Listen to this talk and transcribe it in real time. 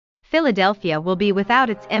Philadelphia will be without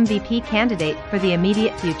its MVP candidate for the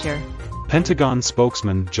immediate future. Pentagon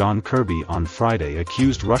spokesman John Kirby on Friday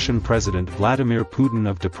accused Russian President Vladimir Putin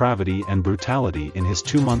of depravity and brutality in his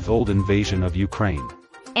 2-month-old invasion of Ukraine.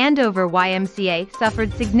 Andover YMCA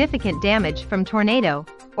suffered significant damage from tornado,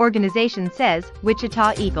 organization says.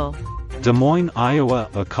 Wichita Eagle. Des Moines, Iowa.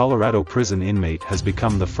 A Colorado prison inmate has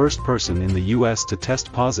become the first person in the U.S. to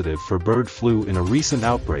test positive for bird flu in a recent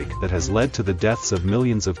outbreak that has led to the deaths of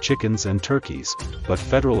millions of chickens and turkeys, but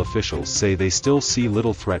federal officials say they still see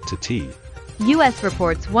little threat to tea. U.S.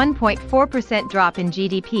 reports 1.4% drop in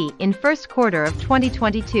GDP in first quarter of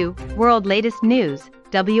 2022, world latest news,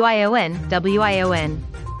 WION.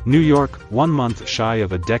 New York, 1 month shy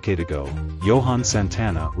of a decade ago, Johan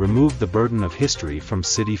Santana removed the burden of history from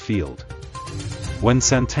Citi Field. When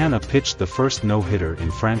Santana pitched the first no-hitter in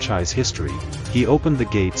franchise history, he opened the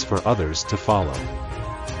gates for others to follow.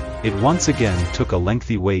 It once again took a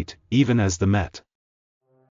lengthy wait, even as the Met.